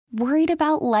Worried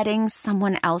about letting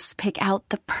someone else pick out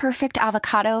the perfect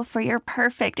avocado for your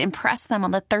perfect impress them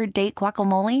on the third date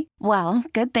guacamole? Well,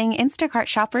 good thing Instacart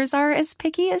shoppers are as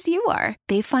picky as you are.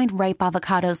 They find ripe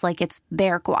avocados like it's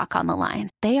their guac on the line.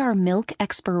 They are milk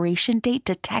expiration date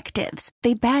detectives.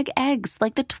 They bag eggs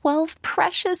like the 12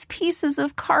 precious pieces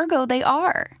of cargo they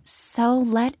are. So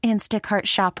let Instacart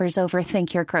shoppers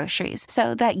overthink your groceries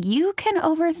so that you can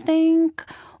overthink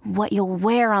what you'll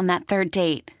wear on that third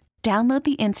date. Download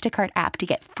the Instacart app to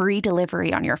get free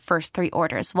delivery on your first 3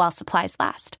 orders while supplies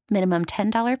last. Minimum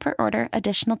 $10 per order.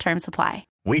 Additional terms apply.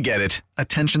 We get it.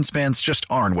 Attention spans just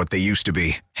aren't what they used to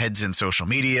be. Heads in social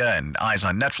media and eyes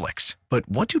on Netflix. But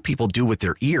what do people do with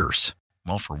their ears?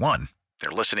 Well, for one, they're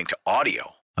listening to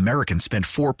audio. Americans spend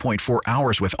 4.4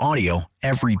 hours with audio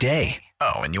every day.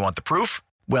 Oh, and you want the proof?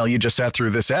 Well, you just sat through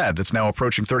this ad that's now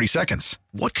approaching 30 seconds.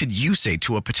 What could you say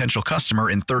to a potential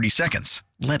customer in 30 seconds?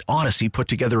 Let Odyssey put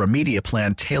together a media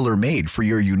plan tailor-made for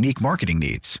your unique marketing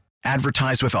needs.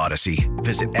 Advertise with Odyssey.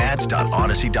 Visit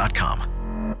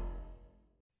ads.odyssey.com.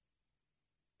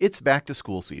 It's back to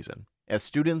school season, as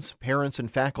students, parents,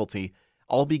 and faculty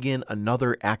all begin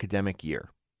another academic year.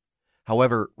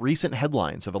 However, recent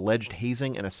headlines of alleged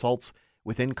hazing and assaults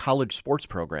within college sports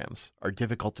programs are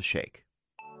difficult to shake.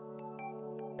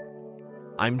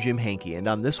 I'm Jim Hankey, and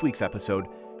on this week's episode,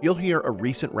 you'll hear a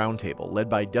recent roundtable led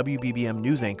by WBBM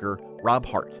news anchor Rob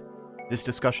Hart. This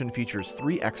discussion features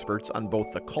 3 experts on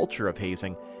both the culture of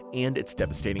hazing and its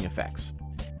devastating effects,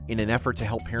 in an effort to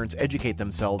help parents educate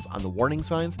themselves on the warning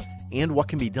signs and what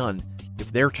can be done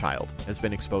if their child has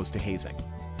been exposed to hazing.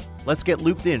 Let's get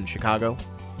looped in, Chicago.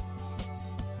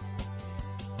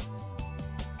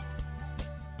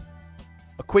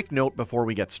 A quick note before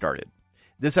we get started.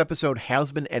 This episode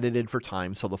has been edited for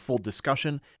time, so the full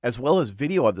discussion, as well as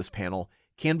video of this panel,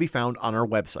 can be found on our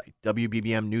website,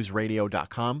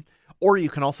 wbbmnewsradio.com, or you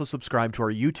can also subscribe to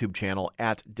our YouTube channel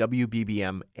at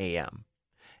WBBM-AM.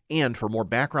 And for more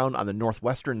background on the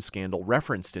Northwestern scandal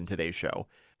referenced in today's show,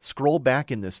 scroll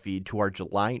back in this feed to our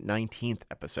July 19th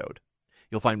episode.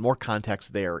 You'll find more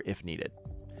context there if needed.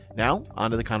 Now,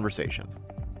 on to the conversation.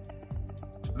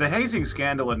 The hazing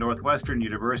scandal at Northwestern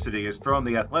University has thrown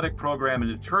the athletic program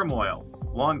into turmoil.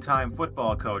 Longtime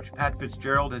football coach Pat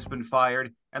Fitzgerald has been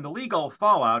fired, and the legal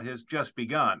fallout has just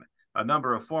begun. A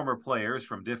number of former players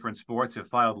from different sports have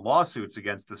filed lawsuits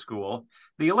against the school.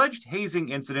 The alleged hazing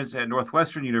incidents at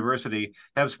Northwestern University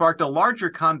have sparked a larger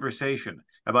conversation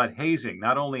about hazing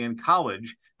not only in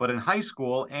college, but in high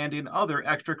school and in other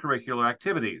extracurricular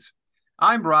activities.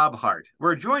 I'm Rob Hart.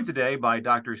 We're joined today by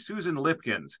Dr. Susan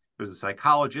Lipkins, who's a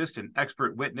psychologist and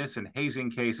expert witness in hazing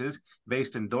cases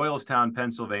based in Doylestown,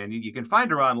 Pennsylvania. You can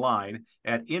find her online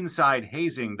at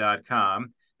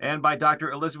insidehazing.com, and by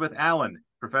Dr. Elizabeth Allen,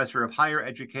 professor of higher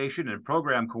education and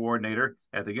program coordinator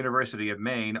at the University of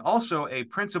Maine, also a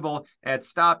principal at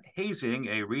Stop Hazing,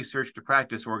 a research to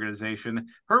practice organization.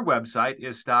 Her website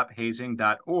is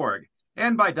stophazing.org,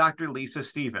 and by Dr. Lisa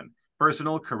Stephen,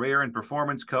 personal, career, and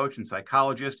performance coach and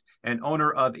psychologist, and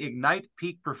owner of Ignite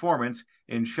Peak Performance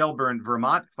in Shelburne,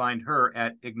 Vermont. Find her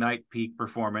at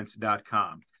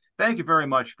ignitepeakperformance.com. Thank you very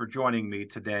much for joining me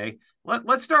today.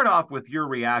 Let's start off with your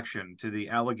reaction to the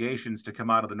allegations to come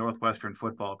out of the Northwestern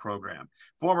football program.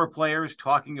 Former players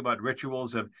talking about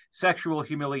rituals of sexual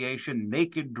humiliation,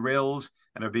 naked drills,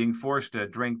 and are being forced to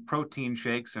drink protein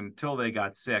shakes until they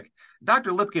got sick.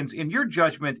 Dr. Lipkins, in your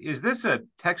judgment, is this a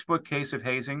textbook case of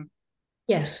hazing?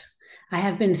 Yes, I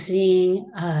have been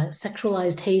seeing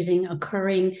sexualized hazing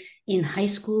occurring in high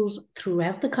schools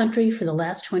throughout the country for the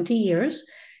last 20 years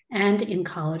and in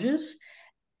colleges.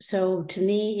 So to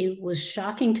me, it was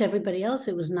shocking to everybody else.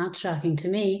 It was not shocking to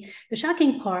me. The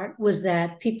shocking part was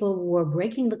that people were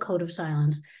breaking the code of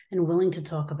silence and willing to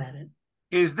talk about it.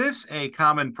 Is this a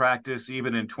common practice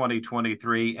even in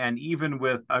 2023, and even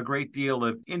with a great deal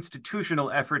of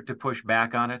institutional effort to push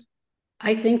back on it?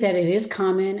 I think that it is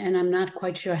common, and I'm not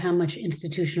quite sure how much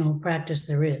institutional practice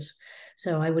there is.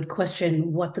 So I would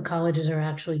question what the colleges are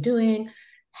actually doing,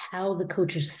 how the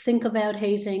coaches think about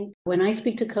hazing. When I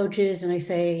speak to coaches and I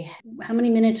say, how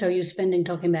many minutes are you spending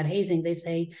talking about hazing? They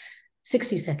say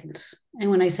 60 seconds.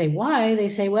 And when I say why, they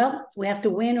say, well, we have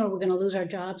to win or we're going to lose our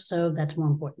jobs, so that's more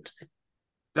important.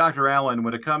 Dr. Allen,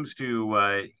 when it comes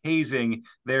to hazing,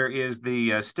 there is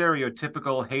the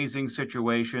stereotypical hazing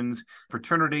situations,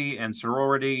 fraternity and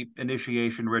sorority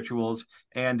initiation rituals,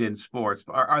 and in sports.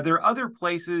 Are there other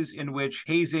places in which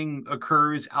hazing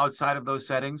occurs outside of those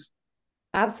settings?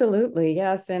 Absolutely,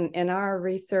 yes. And in our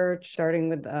research, starting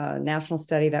with a national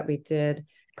study that we did,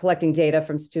 collecting data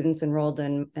from students enrolled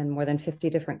in more than 50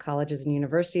 different colleges and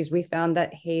universities, we found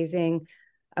that hazing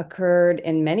occurred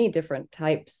in many different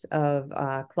types of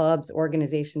clubs,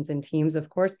 organizations, and teams. Of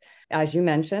course, as you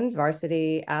mentioned,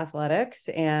 varsity athletics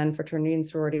and fraternity and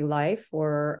sorority life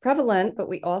were prevalent, but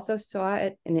we also saw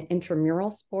it in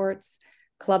intramural sports,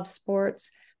 club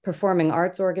sports, performing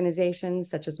arts organizations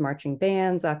such as marching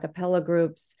bands, a cappella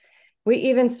groups. We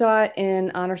even saw it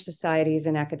in honor societies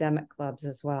and academic clubs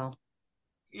as well.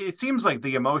 It seems like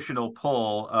the emotional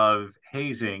pull of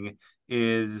hazing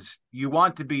is you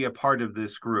want to be a part of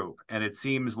this group. And it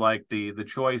seems like the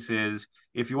choice is,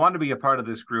 if you want to be a part of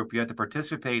this group, you have to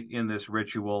participate in this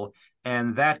ritual,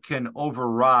 and that can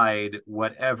override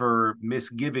whatever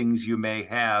misgivings you may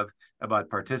have about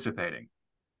participating.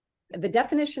 The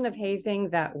definition of hazing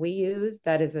that we use,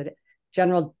 that is a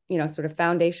general, sort of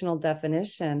foundational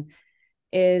definition,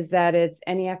 is that it's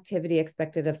any activity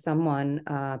expected of someone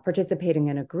participating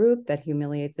in a group that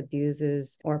humiliates,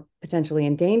 abuses, or potentially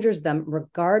endangers them,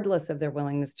 regardless of their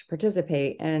willingness to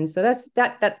participate. And so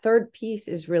that third piece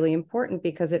is really important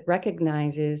because it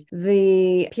recognizes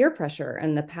the peer pressure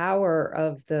and the power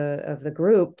of the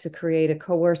group to create a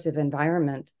coercive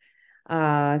environment.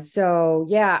 So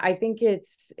yeah, I think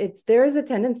there is a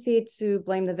tendency to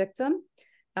blame the victim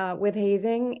with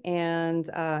hazing, and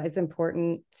it's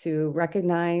important to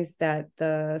recognize that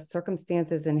the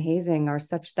circumstances in hazing are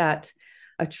such that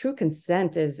a true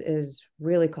consent is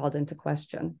really called into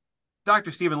question.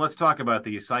 Dr. Stephen, let's talk about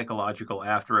the psychological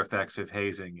after effects of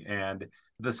hazing and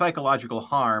the psychological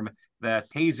harm that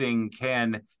hazing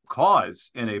can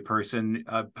cause in a person,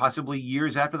 possibly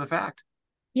years after the fact.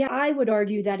 Yeah, I would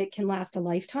argue that it can last a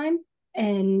lifetime.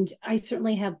 And I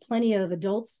certainly have plenty of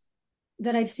adults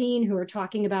that I've seen who are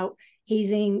talking about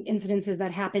hazing incidences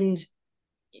that happened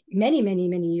many, many,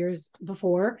 many years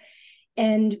before.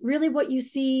 And really what you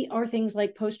see are things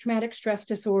like post-traumatic stress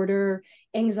disorder,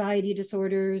 anxiety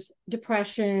disorders,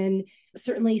 depression,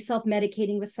 certainly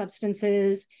self-medicating with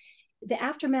substances. The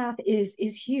aftermath is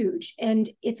huge. And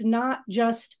it's not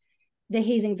just the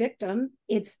hazing victim,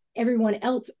 it's everyone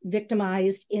else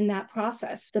victimized in that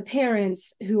process. The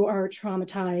parents who are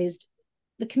traumatized,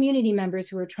 the community members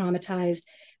who are traumatized,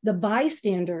 the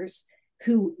bystanders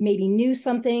who maybe knew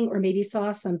something or maybe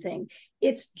saw something.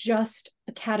 It's just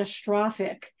a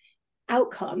catastrophic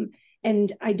outcome.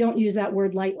 And I don't use that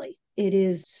word lightly. It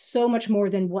is so much more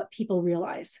than what people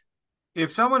realize.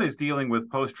 If someone is dealing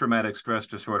with post-traumatic stress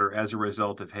disorder as a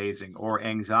result of hazing, or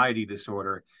anxiety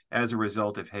disorder as a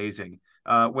result of hazing,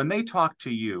 when they talk to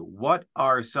you, what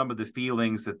are some of the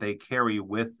feelings that they carry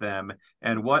with them,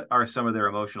 and what are some of their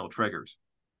emotional triggers?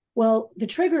 Well, the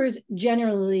triggers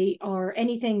generally are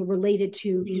anything related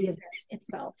to the event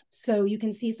itself. So you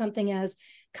can see something as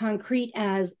concrete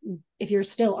as, if you're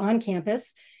still on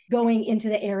campus, going into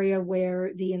the area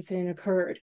where the incident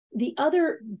occurred. The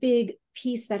other big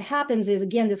piece that happens is,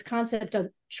 again, this concept of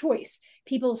choice.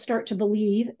 People start to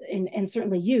believe, and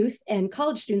certainly youth and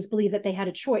college students believe, that they had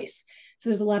a choice. So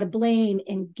there's a lot of blame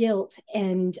and guilt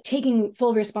and taking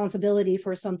full responsibility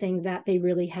for something that they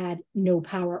really had no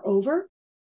power over.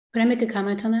 Can I make a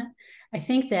comment on that? I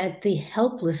think that the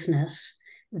helplessness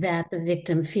that the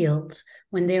victim feels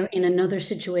when they're in another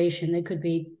situation, they could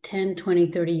be 10,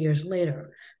 20, 30 years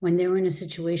later, when they're in a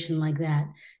situation like that,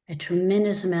 a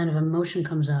tremendous amount of emotion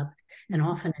comes up, and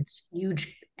often it's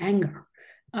huge anger.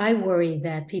 I worry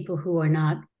that people who are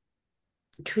not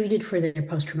treated for their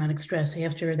post-traumatic stress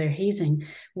after their hazing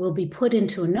will be put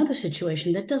into another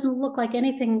situation that doesn't look like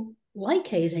anything like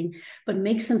hazing, but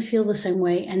makes them feel the same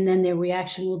way. And then their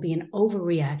reaction will be an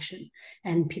overreaction.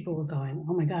 And people will going,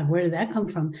 oh my God, where did that come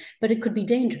from? But it could be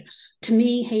dangerous. To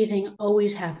me, hazing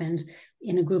always happens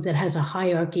in a group that has a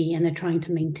hierarchy, and they're trying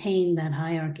to maintain that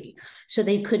hierarchy. So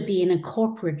they could be in a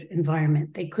corporate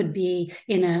environment. They could be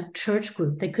in a church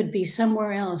group. They could be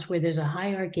somewhere else where there's a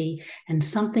hierarchy and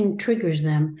something triggers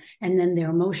them. And then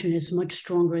their emotion is much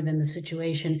stronger than the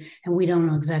situation. And we don't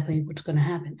know exactly what's going to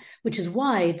happen, which is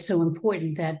why it's so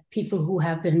important that people who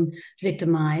have been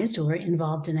victimized or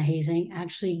involved in a hazing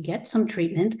actually get some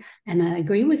treatment. And I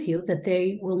agree with you that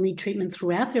they will need treatment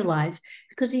throughout their life,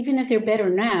 because even if they're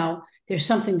better now, there's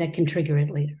something that can trigger it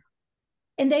later.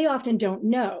 And they often don't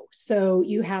know. So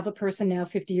you have a person now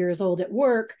 50 years old at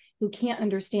work who can't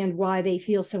understand why they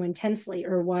feel so intensely,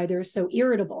 or why they're so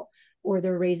irritable, or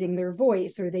they're raising their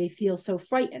voice, or they feel so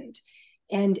frightened,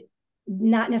 and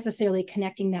not necessarily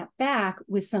connecting that back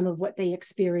with some of what they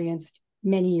experienced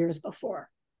many years before.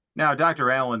 Now,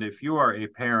 Dr. Allen, if you are a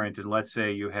parent, and let's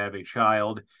say you have a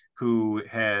child who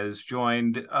has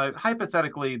joined,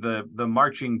 hypothetically, the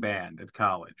marching band at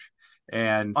college,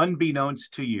 and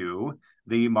unbeknownst to you,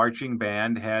 the marching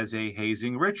band has a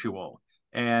hazing ritual,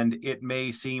 and it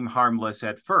may seem harmless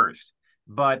at first.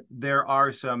 but there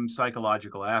are some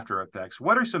psychological after effects.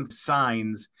 What are some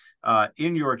signs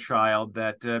in your child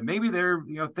that maybe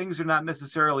things are not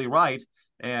necessarily right,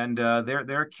 and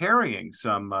they're carrying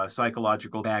some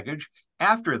psychological baggage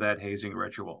after that hazing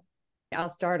ritual? I'll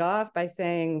start off by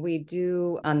saying we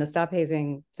do, on the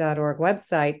StopHazing.org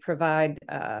website, provide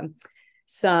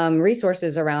some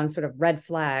resources around sort of red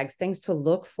flags, things to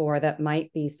look for that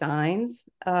might be signs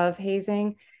of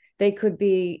hazing. They could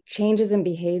be changes in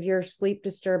behavior, sleep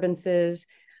disturbances,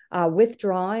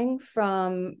 withdrawing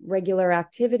from regular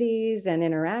activities and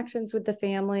interactions with the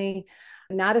family,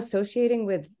 not associating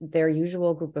with their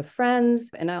usual group of friends.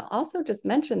 And I'll also just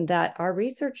mention that our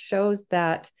research shows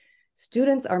that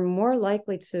students are more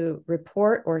likely to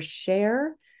report or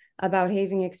share about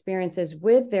hazing experiences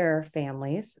with their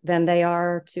families than they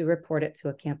are to report it to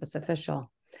a campus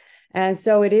official. And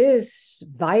so it is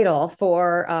vital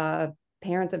for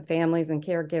parents and families and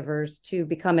caregivers to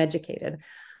become educated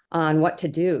on what to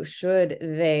do should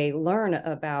they learn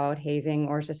about hazing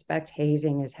or suspect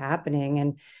hazing is happening,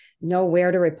 and know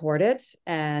where to report it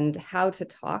and how to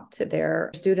talk to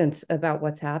their students about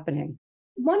what's happening.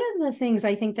 One of the things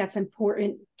I think that's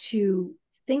important to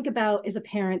think about as a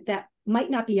parent that might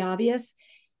not be obvious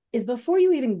is before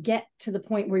you even get to the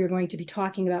point where you're going to be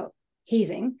talking about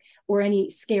hazing or any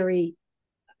scary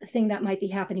thing that might be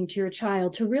happening to your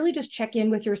child, to really just check in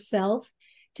with yourself,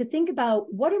 to think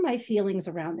about what are my feelings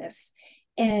around this.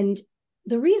 And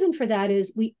the reason for that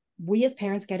is we as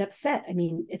parents get upset. I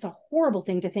mean, it's a horrible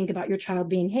thing to think about your child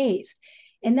being hazed.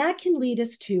 And that can lead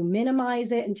us to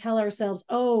minimize it and tell ourselves,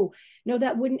 oh, no,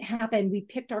 that wouldn't happen. We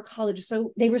picked our college,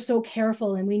 so they were so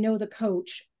careful and we know the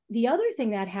coach. The other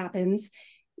thing that happens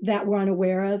that we're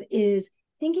unaware of is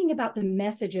thinking about the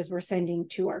messages we're sending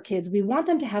to our kids. We want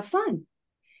them to have fun.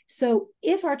 So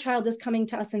if our child is coming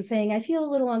to us and saying, I feel a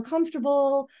little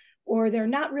uncomfortable, or they're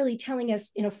not really telling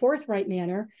us in a forthright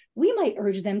manner, we might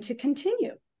urge them to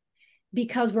continue,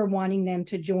 because we're wanting them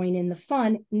to join in the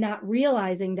fun, not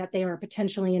realizing that they are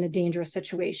potentially in a dangerous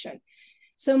situation.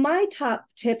 So my top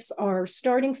tips are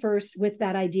starting first with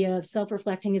that idea of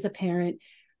self-reflecting as a parent,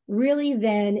 really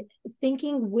then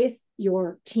thinking with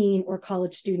your teen or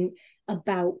college student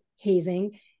about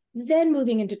hazing, then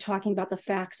moving into talking about the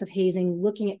facts of hazing,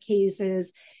 looking at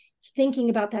cases, thinking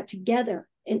about that together,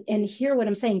 and hear what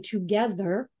I'm saying,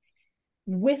 together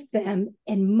with them.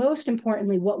 And most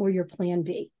importantly, what will your plan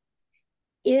be?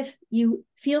 If you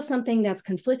feel something that's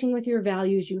conflicting with your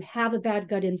values, you have a bad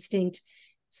gut instinct,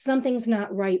 something's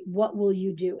not right, what will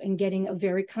you do? And getting a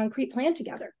very concrete plan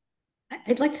together.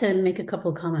 I'd like to make a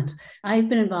couple of comments. I've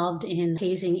been involved in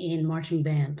hazing in marching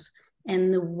bands.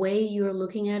 And the way you're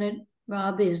looking at it,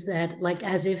 Rob, is that like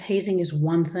as if hazing is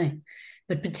one thing.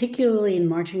 But particularly in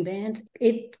marching bands,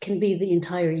 it can be the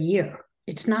entire year.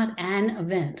 It's not an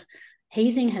event.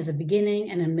 Hazing has a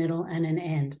beginning and a middle and an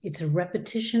end. It's a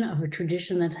repetition of a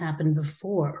tradition that's happened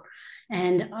before.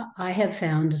 And I have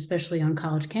found, especially on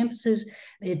college campuses,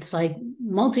 it's like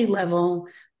multi-level,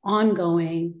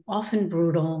 ongoing, often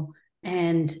brutal,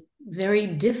 and very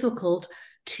difficult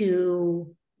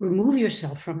to remove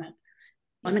yourself from it.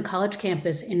 On a college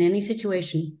campus, in any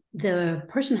situation, the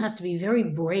person has to be very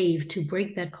brave to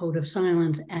break that code of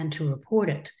silence and to report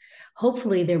it.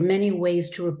 Hopefully, there are many ways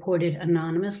to report it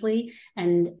anonymously,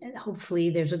 and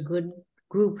hopefully there's a good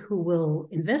group who will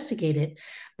investigate it.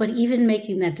 But even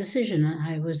making that decision,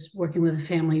 I was working with a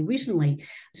family recently.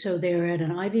 So they're at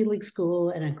an Ivy League school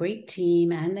and a great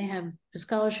team, and they have a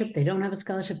scholarship. They don't have a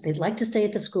scholarship. They'd like to stay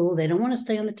at the school. They don't want to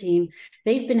stay on the team.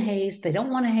 They've been hazed. They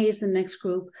don't want to haze the next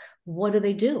group. What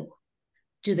do?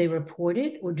 Do they report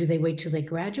it, or do they wait till they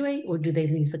graduate, or do they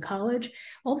leave the college?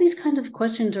 All these kinds of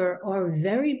questions are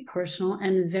very personal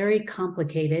and very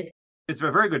complicated. It's a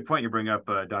very good point you bring up,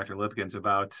 Dr. Lipkins,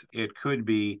 about it could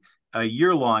be a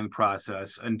year-long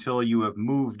process until you have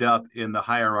moved up in the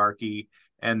hierarchy,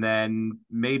 and then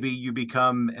maybe you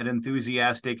become an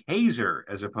enthusiastic hazer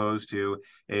as opposed to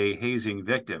a hazing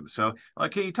victim. So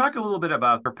can you talk a little bit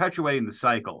about perpetuating the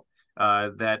cycle?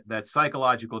 That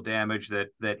psychological damage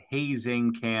that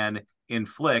hazing can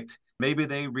inflict. Maybe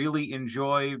they really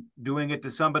enjoy doing it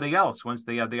to somebody else once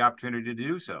they have the opportunity to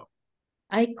do so.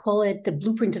 I call it the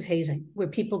blueprint of hazing, where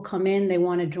people come in, they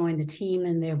want to join the team,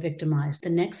 and they're victimized. The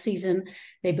next season,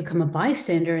 they become a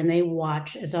bystander and they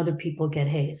watch as other people get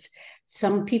hazed.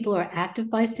 Some people are active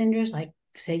bystanders, like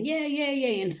saying,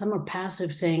 yeah, and some are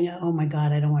passive, saying, oh my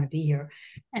God, I don't want to be here.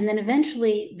 And then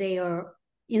eventually they are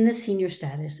in the senior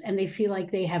status, and they feel like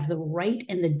they have the right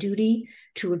and the duty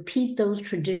to repeat those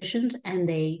traditions, and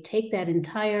they take that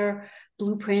entire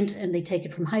blueprint and they take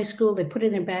it from high school, they put it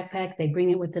in their backpack, they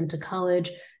bring it with them to college,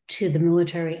 to the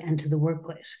military and to the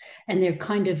workplace. And they're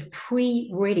kind of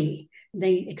pre-ready.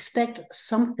 They expect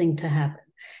something to happen.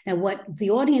 Now, what the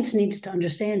audience needs to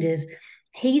understand is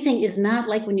hazing is not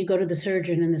like when you go to the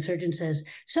surgeon and the surgeon says,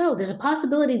 so there's a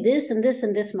possibility this and this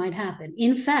and this might happen.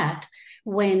 In fact,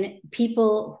 when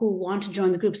people who want to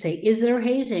join the group say, is there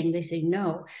hazing? They say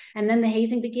no. And then the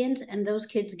hazing begins and those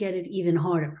kids get it even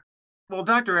harder. Well,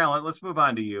 Dr. Allen, let's move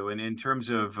on to you. And in terms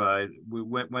of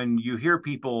when you hear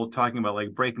people talking about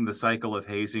like breaking the cycle of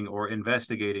hazing or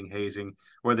investigating hazing,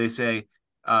 where they say,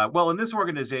 well, in this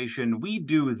organization, we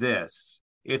do this.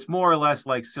 It's more or less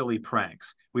like silly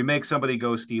pranks. We make somebody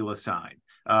go steal a sign.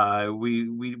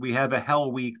 We have a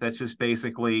hell week that's just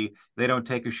basically they don't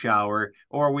take a shower,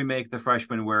 or we make the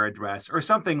freshmen wear a dress or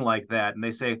something like that. And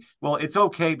they say, well, it's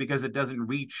okay because it doesn't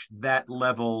reach that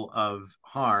level of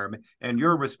harm. And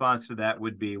your response to that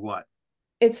would be what?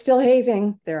 It's still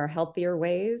hazing. There are healthier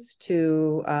ways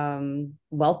to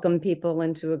welcome people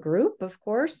into a group, of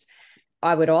course.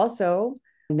 I would also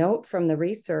note from the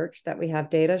research that we have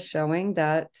data showing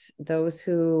that those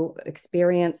who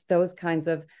experience those kinds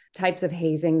of types of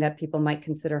hazing that people might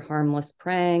consider harmless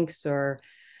pranks or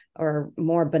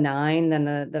more benign than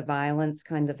the violence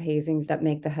kind of hazings that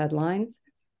make the headlines,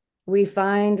 we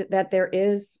find that there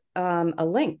is a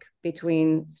link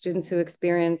between students who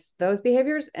experience those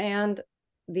behaviors and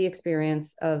the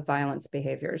experience of violence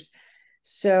behaviors.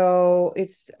 So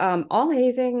it's all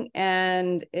hazing,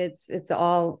 and it's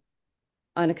all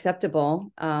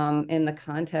unacceptable in the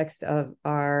context of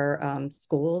our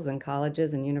schools and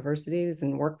colleges and universities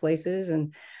and workplaces.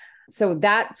 And so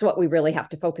that's what we really have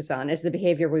to focus on, is the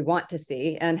behavior we want to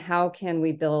see, and how can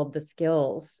we build the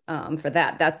skills for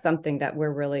that. That's something that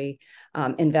we're really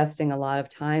investing a lot of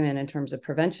time in terms of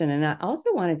prevention. And I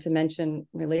also wanted to mention,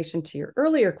 in relation to your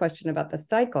earlier question about the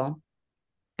cycle,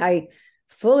 I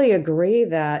fully agree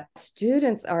that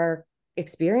students are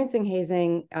experiencing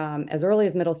hazing as early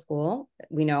as middle school,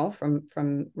 we know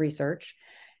from research,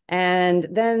 and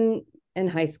then in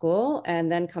high school,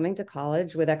 and then coming to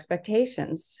college with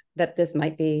expectations that this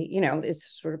might be, is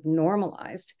sort of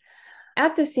normalized.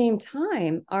 At the same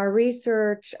time, our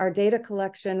research, our data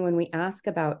collection, when we ask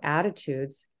about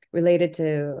attitudes related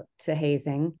to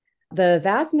hazing, the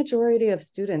vast majority of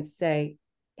students say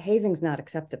hazing's not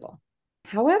acceptable.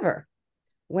 However,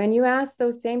 when you ask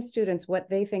those same students what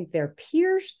they think their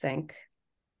peers think,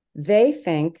 they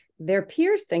think their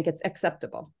peers think it's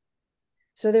acceptable.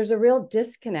 So there's a real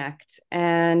disconnect.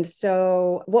 And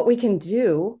so what we can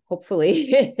do,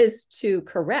 hopefully, is to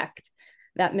correct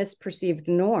that misperceived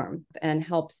norm and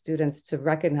help students to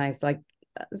recognize like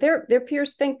their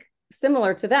peers think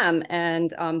similar to them,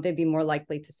 and they'd be more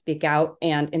likely to speak out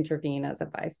and intervene as a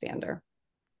bystander.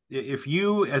 If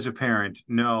you as a parent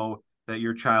know that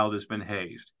your child has been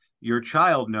hazed, your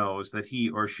child knows that he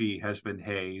or she has been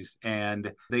hazed,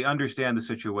 and they understand the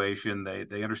situation,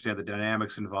 they understand the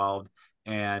dynamics involved,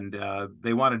 and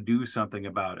they want to do something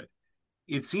about it.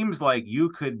 It seems like you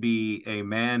could be a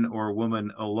man or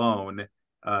woman alone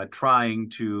trying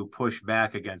to push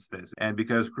back against this. And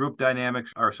because group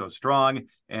dynamics are so strong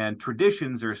and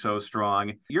traditions are so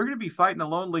strong, you're going to be fighting a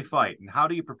lonely fight. And how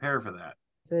do you prepare for that?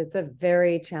 It's a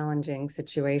very challenging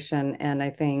situation. And I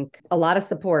think a lot of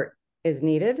support is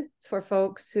needed for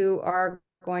folks who are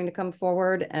going to come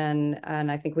forward. And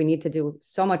I think we need to do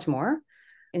so much more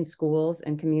in schools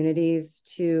and communities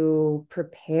to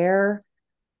prepare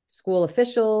school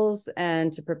officials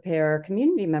and to prepare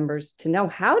community members to know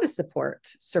how to support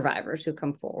survivors who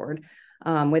come forward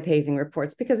with hazing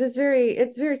reports, because it's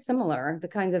very similar, the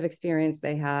kind of experience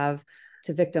they have,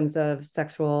 to victims of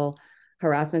sexual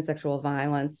harassment, sexual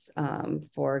violence.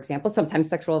 For example, sometimes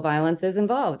sexual violence is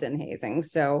involved in hazing.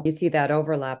 So you see that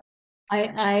overlap.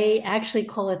 I actually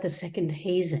call it the second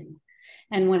hazing.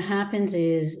 And what happens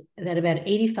is that about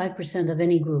 85% of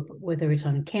any group, whether it's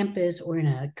on campus or in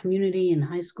a community in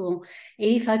high school,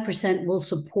 85% will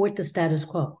support the status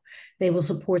quo. They will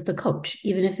support the coach,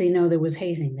 even if they know there was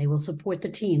hazing. They will support the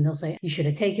team. They'll say, you should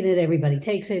have taken it. Everybody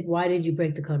takes it. Why did you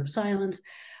break the code of silence?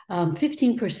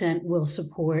 15% will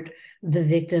support the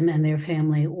victim and their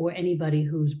family, or anybody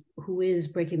who is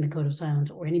breaking the code of silence,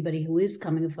 or anybody who is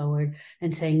coming forward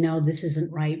and saying, no, this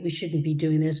isn't right, we shouldn't be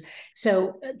doing this.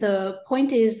 So the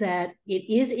point is that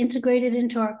it is integrated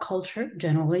into our culture.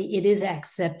 Generally, it is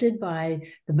accepted by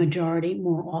the majority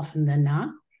more often than not.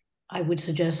 I would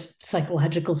suggest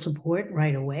psychological support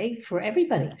right away for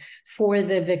everybody, for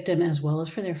the victim as well as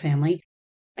for their family.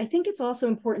 I think it's also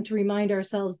important to remind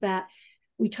ourselves that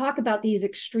we talk about these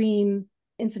extreme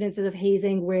incidences of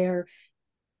hazing where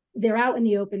they're out in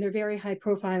the open, they're very high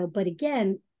profile. But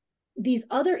again, these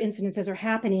other incidences are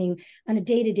happening on a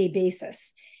day-to-day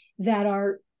basis that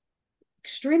are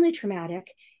extremely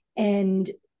traumatic and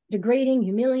degrading,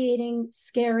 humiliating,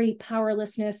 scary,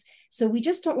 powerlessness. So we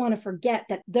just don't want to forget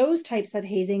that those types of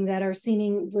hazing that are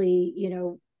seemingly,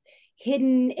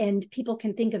 hidden and people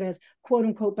can think of as quote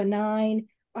unquote benign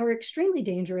are extremely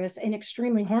dangerous and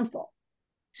extremely harmful.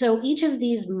 So each of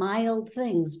these mild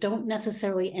things don't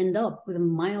necessarily end up with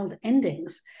mild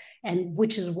endings. And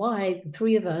which is why the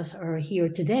three of us are here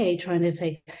today trying to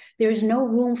say there's no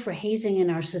room for hazing in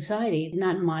our society,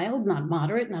 not mild, not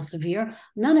moderate, not severe,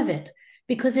 none of it,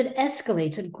 because it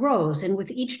escalates, it grows. And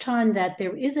with each time that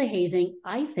there is a hazing,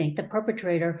 I think the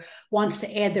perpetrator wants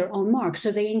to add their own mark.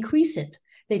 So they increase it.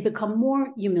 They become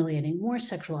more humiliating, more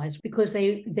sexualized, because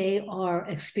they are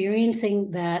experiencing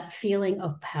that feeling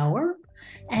of power.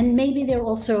 And maybe they're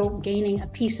also gaining a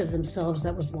piece of themselves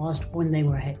that was lost when they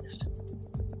were hazed.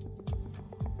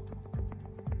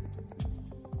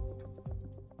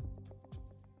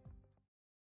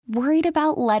 Worried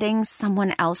about letting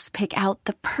someone else pick out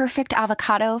the perfect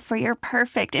avocado for your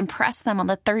perfect impress them on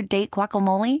the third date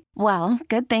guacamole? Well,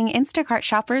 good thing Instacart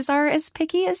shoppers are as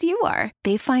picky as you are.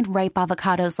 They find ripe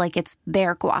avocados like it's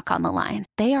their guac on the line.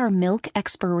 They are milk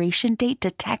expiration date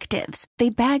detectives. They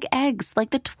bag eggs like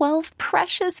the 12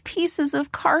 precious pieces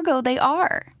of cargo they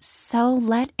are. So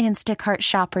let Instacart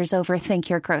shoppers overthink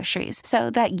your groceries so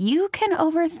that you can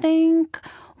overthink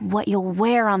what you'll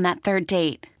wear on that third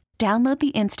date. Download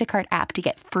the Instacart app to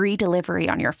get free delivery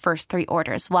on your first 3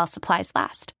 orders while supplies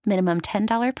last. Minimum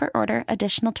 $10 per order.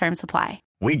 Additional terms apply.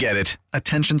 We get it.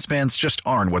 Attention spans just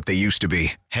aren't what they used to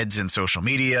be. Heads in social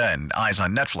media and eyes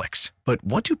on Netflix. But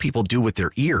what do people do with their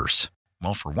ears?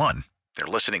 Well, for one, they're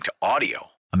listening to audio.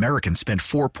 Americans spend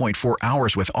 4.4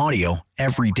 hours with audio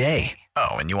every day. Oh,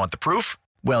 and you want the proof?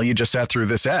 Well, you just sat through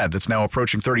this ad that's now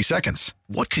approaching 30 seconds.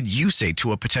 What could you say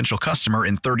to a potential customer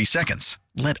in 30 seconds?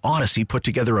 Let Odyssey put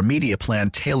together a media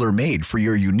plan tailor-made for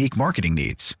your unique marketing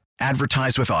needs.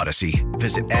 Advertise with Odyssey.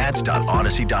 Visit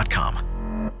ads.odyssey.com.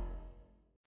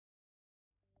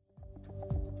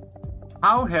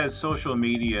 How has social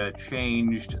media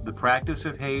changed the practice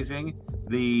of hazing,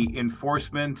 the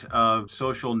enforcement of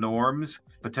social norms,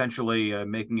 potentially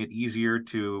making it easier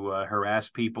to harass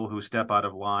people who step out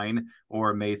of line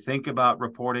or may think about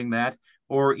reporting that,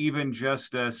 or even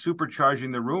just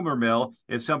supercharging the rumor mill?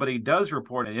 If somebody does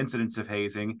report an incidence of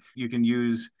hazing, you can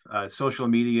use social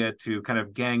media to kind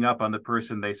of gang up on the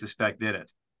person they suspect did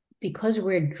it. Because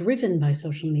we're driven by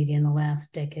social media in the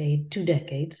last decade, 2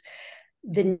 decades,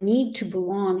 the need to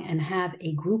belong and have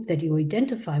a group that you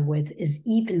identify with is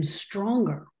even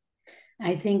stronger.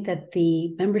 I think that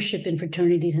the membership in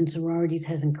fraternities and sororities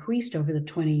has increased over the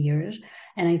 20 years.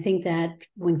 And I think that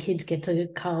when kids get to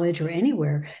college or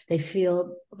anywhere, they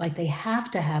feel like they have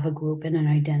to have a group and an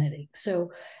identity.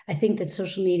 So I think that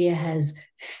social media has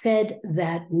fed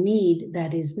that need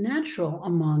that is natural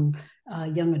among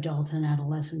young adults and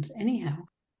adolescents anyhow.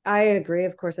 I agree.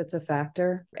 Of course, it's a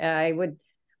factor. I would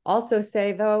also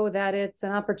say, though, that it's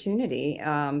an opportunity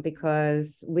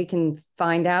because we can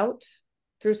find out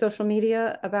through social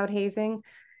media about hazing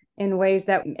in ways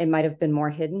that it might have been more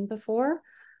hidden before.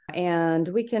 And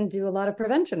we can do a lot of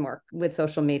prevention work with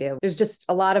social media. There's just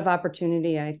a lot of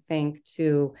opportunity, I think,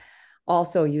 to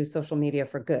also use social media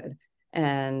for good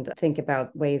and think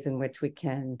about ways in which we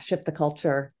can shift the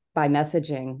culture by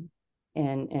messaging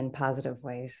in positive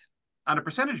ways. On a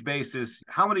percentage basis,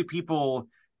 how many people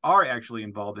are actually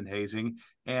involved in hazing?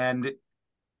 And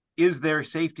is there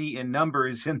safety in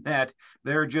numbers in that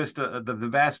they're just the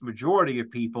vast majority of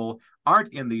people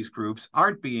aren't in these groups,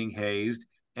 aren't being hazed,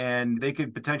 and they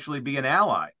could potentially be an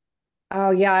ally? Oh,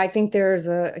 yeah, I think there's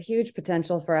a huge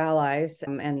potential for allies.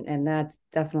 And that's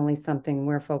definitely something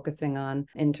we're focusing on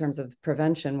in terms of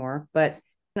prevention work. But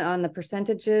on the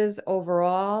percentages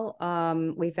overall,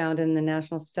 we found in the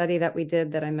national study that we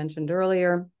did that I mentioned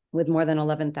earlier, with more than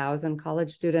 11,000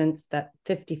 college students, that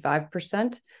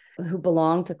 55% who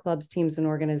belong to clubs, teams, and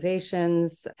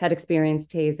organizations had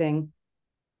experienced hazing.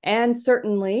 And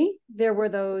certainly there were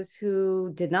those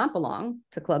who did not belong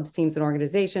to clubs, teams, and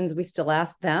organizations. We still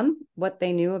asked them what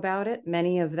they knew about it.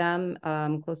 Many of them,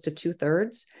 close to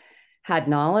 2/3, had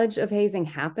knowledge of hazing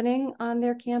happening on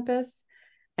their campus.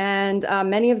 And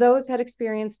many of those had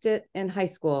experienced it in high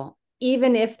school.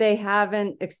 Even if they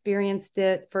haven't experienced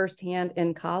it firsthand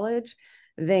in college,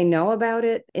 they know about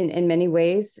it in many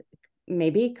ways,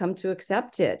 maybe come to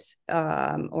accept it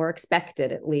or expect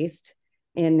it at least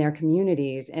in their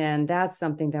communities. And that's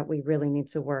something that we really need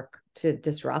to work to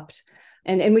disrupt.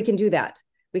 And we can do that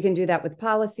We can do that with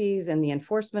policies and the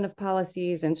enforcement of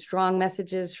policies and strong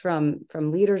messages from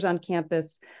leaders on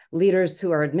campus, leaders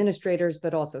who are administrators,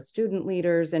 but also student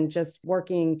leaders, and just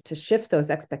working to shift those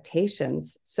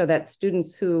expectations so that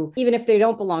students who, even if they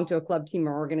don't belong to a club, team,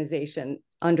 or organization,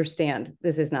 understand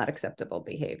this is not acceptable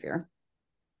behavior.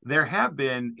 There have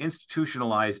been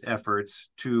institutionalized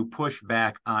efforts to push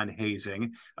back on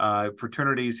hazing.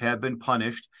 Fraternities have been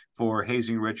punished for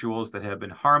hazing rituals that have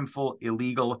been harmful,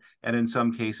 illegal, and in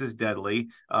some cases deadly.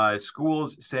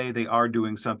 Schools say they are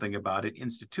doing something about it.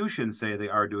 Institutions say they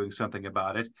are doing something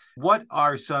about it. What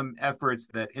are some efforts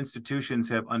that institutions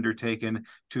have undertaken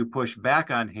to push back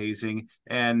on hazing?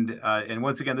 And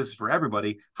once again, this is for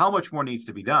everybody. How much more needs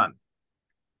to be done?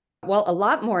 Well, a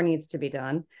lot more needs to be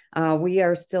done. We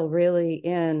are still really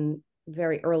in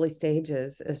very early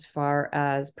stages as far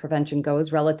as prevention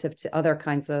goes relative to other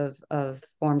kinds of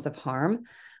forms of harm.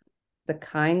 The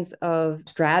kinds of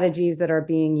strategies that are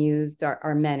being used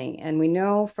are many. And we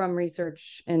know from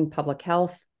research in public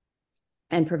health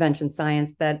and prevention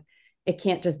science that it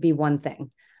can't just be one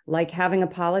thing. Like having a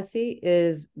policy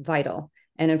is vital,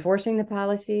 and enforcing the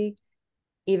policy,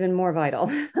 even more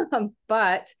vital.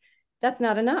 But that's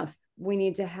not enough. We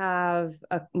need to have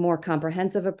a more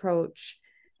comprehensive approach,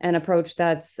 an approach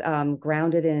that's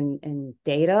grounded in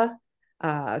data,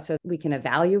 so we can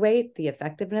evaluate the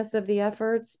effectiveness of the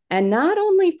efforts, and not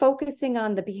only focusing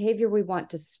on the behavior we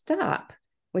want to stop,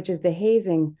 which is the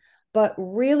hazing, but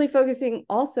really focusing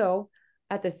also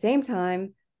at the same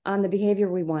time on the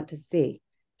behavior we want to see.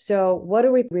 So what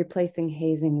are we replacing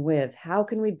hazing with? How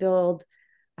can we build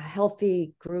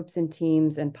healthy groups and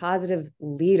teams and positive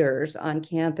leaders on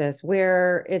campus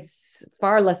where it's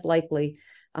far less likely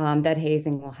that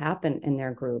hazing will happen in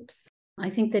their groups? I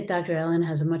think that Dr. Allen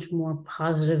has a much more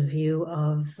positive view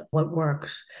of what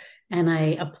works. And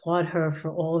I applaud her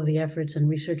for all of the efforts and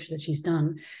research that she's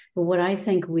done. But what I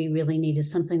think we really need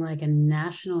is something like a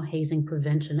National Hazing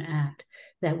Prevention Act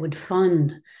that would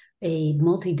fund a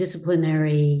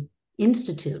multidisciplinary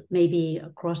institute, maybe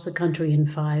across the country in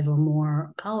 5 or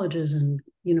more colleges and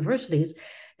universities,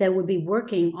 that would be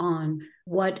working on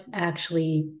what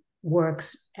actually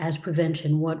works as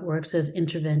prevention, what works as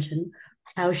intervention.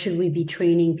 How should we be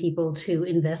training people to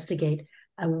investigate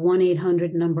a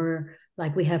 1-800 number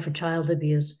like we have for child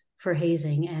abuse, for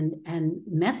hazing, and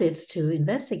methods to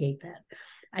investigate that?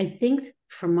 I think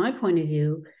from my point of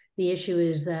view, the issue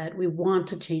is that we want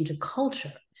to change a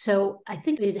culture. So I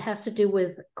think it has to do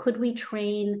with, could we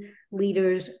train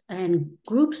leaders and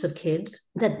groups of kids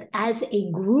that as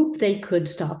a group they could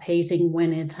stop hazing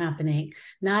when it's happening,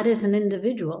 not as an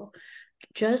individual.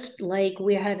 Just like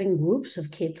we're having groups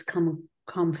of kids come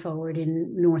forward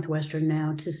in Northwestern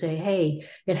now to say, hey,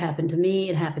 it happened to me,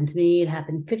 it happened to me, it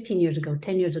happened 15 years ago,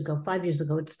 10 years ago, 5 years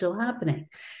ago, it's still happening.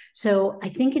 So I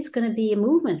think it's going to be a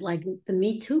movement like the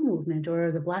Me Too movement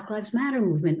or the Black Lives Matter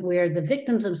movement, where the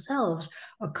victims themselves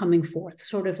are coming forth,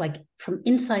 sort of like from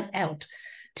inside out,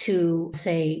 to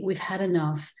say, we've had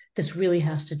enough, this really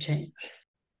has to change.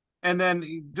 And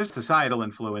then just societal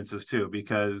influences too,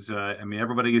 because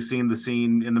everybody has seen the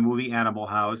scene in the movie Animal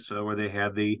House where they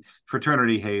had the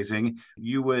fraternity hazing.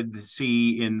 You would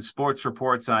see in sports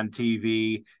reports on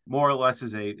TV, more or less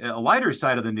as a lighter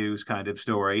side of the news kind of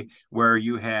story, where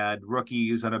you had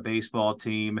rookies on a baseball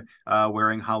team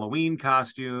wearing Halloween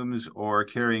costumes or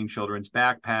carrying children's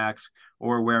backpacks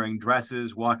or wearing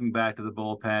dresses, walking back to the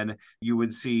bullpen. You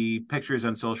would see pictures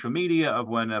on social media of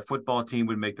when a football team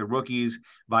would make the rookies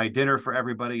buy dinner for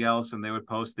everybody else, and they would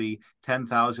post the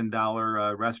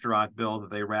 $10,000 restaurant bill that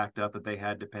they racked up that they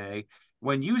had to pay.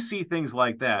 When you see things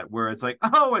like that, where it's like,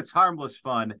 oh, it's harmless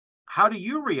fun, how do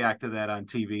you react to that on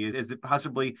TV? Is it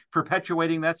possibly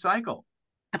perpetuating that cycle?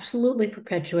 Absolutely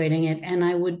perpetuating it. And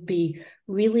I would be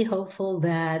really hopeful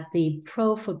that the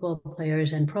pro football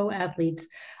players and pro athletes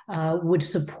would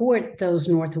support those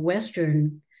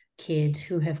Northwestern kids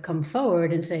who have come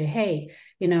forward and say, hey,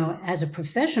 as a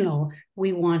professional,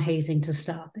 we want hazing to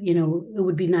stop. It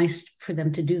would be nice for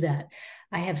them to do that.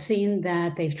 I have seen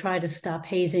that they've tried to stop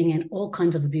hazing and all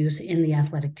kinds of abuse in the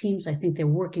athletic teams. I think they're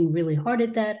working really hard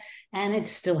at that, and it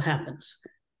still happens.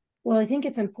 Well, I think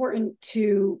it's important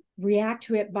to react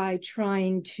to it by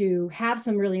trying to have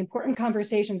some really important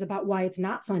conversations about why it's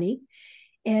not funny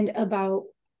and about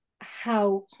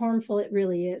how harmful it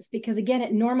really is, because again,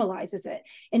 it normalizes it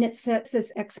and it sets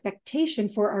this expectation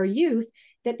for our youth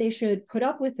that they should put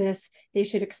up with this, they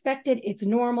should expect it, it's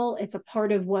normal, it's a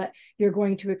part of what you're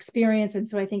going to experience. And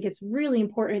so I think it's really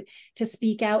important to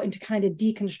speak out and to kind of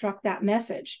deconstruct that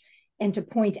message and to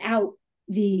point out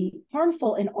the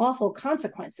harmful and awful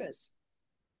consequences.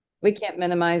 We can't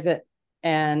minimize it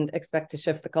and expect to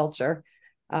shift the culture.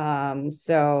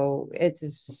 So it's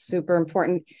super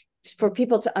important for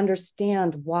people to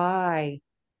understand why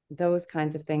those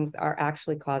kinds of things are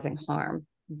actually causing harm.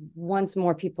 Once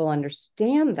more people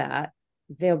understand that,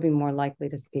 they'll be more likely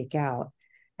to speak out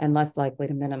and less likely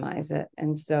to minimize it.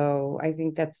 And so I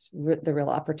think that's the real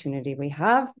opportunity we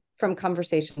have from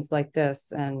conversations like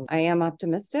this. And I am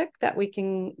optimistic that we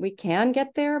can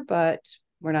get there, but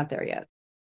we're not there yet.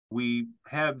 We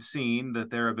have seen that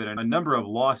there have been a number of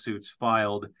lawsuits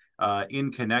filed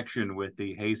in connection with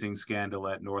the hazing scandal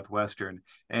at Northwestern.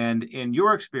 And in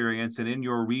your experience and in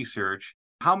your research,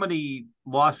 how many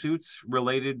lawsuits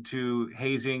related to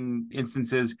hazing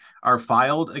instances are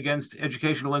filed against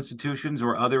educational institutions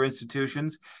or other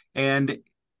institutions? And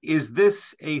is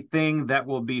this a thing that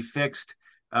will be fixed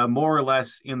more or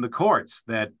less in the courts,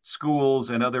 that schools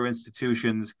and other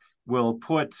institutions will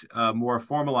put more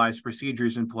formalized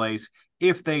procedures in place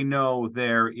if they know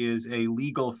there is a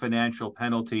legal financial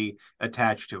penalty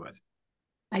attached to it?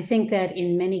 I think that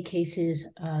in many cases,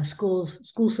 school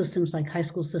systems like high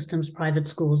school systems, private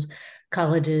schools,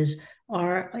 colleges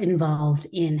are involved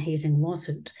in hazing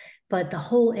lawsuits. But the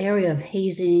whole area of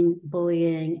hazing,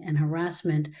 bullying, and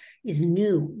harassment is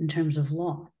new in terms of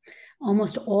law.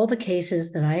 Almost all the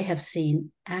cases that I have seen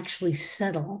actually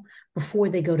settle before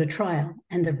they go to trial.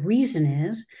 And the reason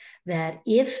is that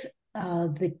if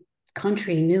the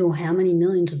country knew how many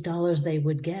millions of dollars they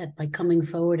would get by coming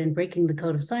forward and breaking the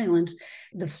code of silence,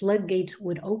 the floodgates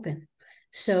would open.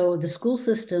 So the school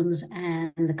systems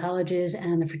and the colleges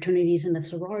and the fraternities and the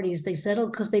sororities, they settle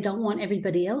because they don't want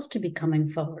everybody else to be coming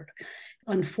forward.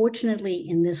 Unfortunately,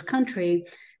 in this country,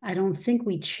 I don't think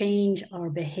we change our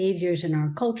behaviors and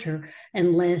our culture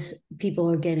unless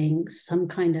people are getting some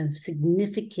kind of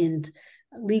significant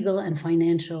legal and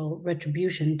financial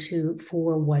retribution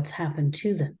for what's happened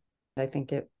to them. I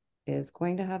think it is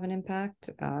going to have an impact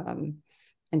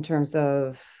in terms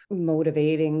of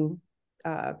motivating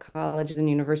colleges and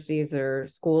universities or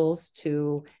schools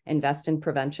to invest in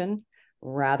prevention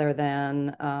rather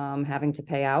than having to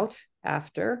pay out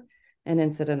after an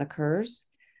incident occurs.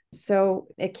 So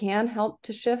it can help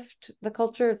to shift the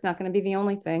culture. It's not going to be the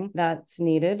only thing that's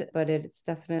needed, but it's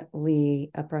definitely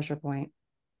a pressure point.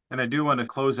 And I do want to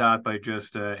close out by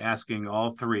just asking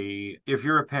all three, if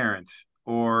you're a parent,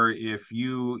 or if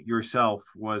you yourself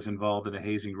was involved in a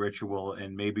hazing ritual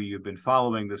and maybe you've been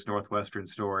following this Northwestern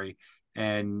story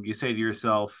and you say to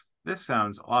yourself, this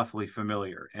sounds awfully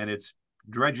familiar, and it's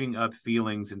dredging up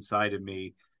feelings inside of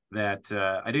me that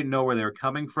I didn't know where they were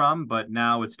coming from, but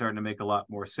now it's starting to make a lot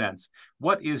more sense.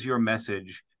 What is your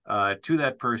message to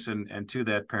that person and to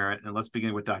that parent? And let's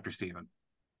begin with Dr. Stephen.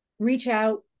 Reach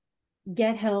out,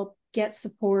 get help, get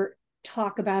support.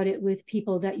 Talk about it with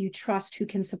people that you trust who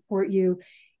can support you.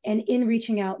 And in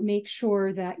reaching out, make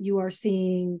sure that you are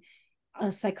seeing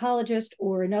a psychologist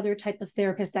or another type of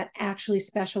therapist that actually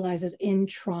specializes in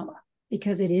trauma,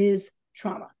 because it is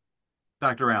trauma.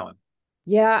 Dr. Allen.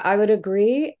 Yeah, I would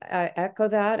agree. I echo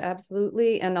that,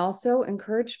 absolutely. And also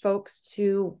encourage folks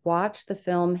to watch the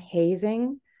film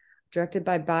Hazing, directed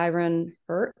by Byron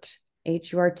Hurt.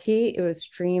 H-U-R-T. It was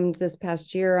streamed this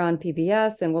past year on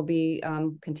PBS and will be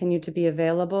continue to be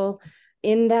available.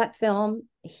 In that film,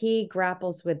 he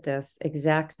grapples with this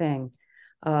exact thing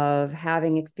of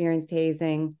having experienced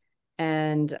hazing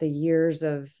and the years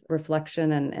of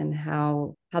reflection and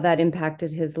how that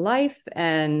impacted his life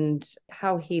and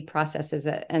how he processes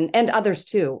it, and others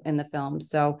too in the film.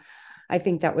 So I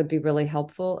think that would be really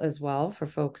helpful as well for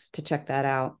folks to check that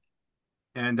out.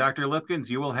 And Dr.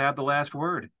 Lipkins, you will have the last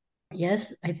word.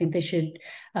 Yes, I think they should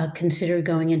consider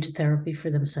going into therapy for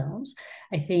themselves.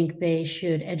 I think they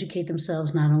should educate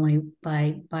themselves not only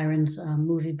by Byron's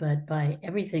movie, but by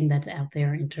everything that's out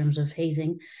there in terms of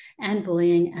hazing and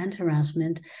bullying and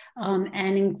harassment,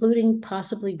 and including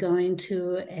possibly going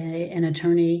to an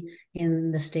attorney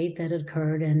in the state that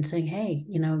occurred and saying, hey,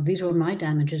 these were my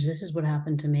damages. This is what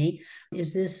happened to me.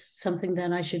 Is this something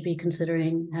that I should be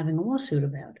considering having a lawsuit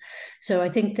about? So I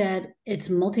think that it's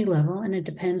multi-level, and it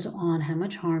depends on how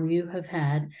much harm you have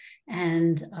had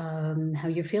and how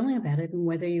you're feeling about it, and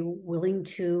whether you're willing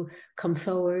to come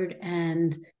forward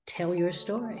and tell your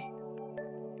story.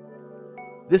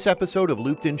 This episode of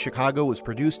Looped in Chicago was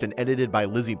produced and edited by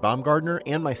Lizzie Baumgardner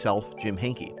and myself, Jim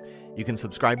Hankey. You can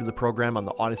subscribe to the program on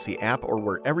the Odyssey app or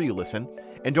wherever you listen.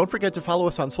 And don't forget to follow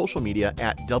us on social media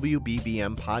at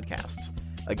WBBM Podcasts.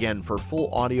 Again, for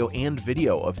full audio and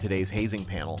video of today's hazing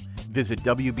panel, visit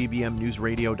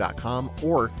WBBMNewsRadio.com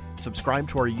or subscribe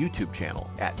to our YouTube channel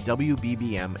at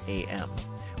WBBM-AM.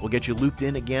 We'll get you looped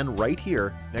in again right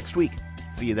here next week.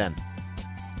 See you then.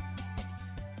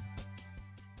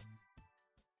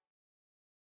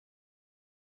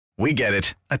 We get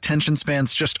it. Attention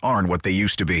spans just aren't what they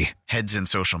used to be. Heads in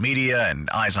social media and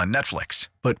eyes on Netflix.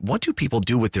 But what do people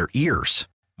do with their ears?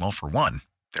 Well, for one,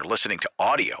 they're listening to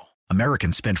audio.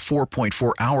 Americans spend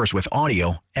 4.4 hours with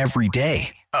audio every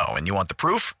day. Oh, and you want the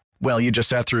proof? Well, you just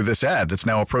sat through this ad that's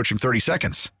now approaching 30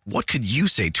 seconds. What could you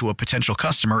say to a potential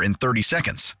customer in 30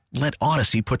 seconds? Let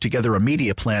Odyssey put together a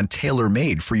media plan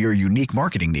tailor-made for your unique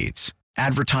marketing needs.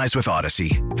 Advertise with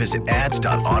Odyssey. Visit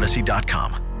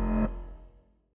ads.odyssey.com.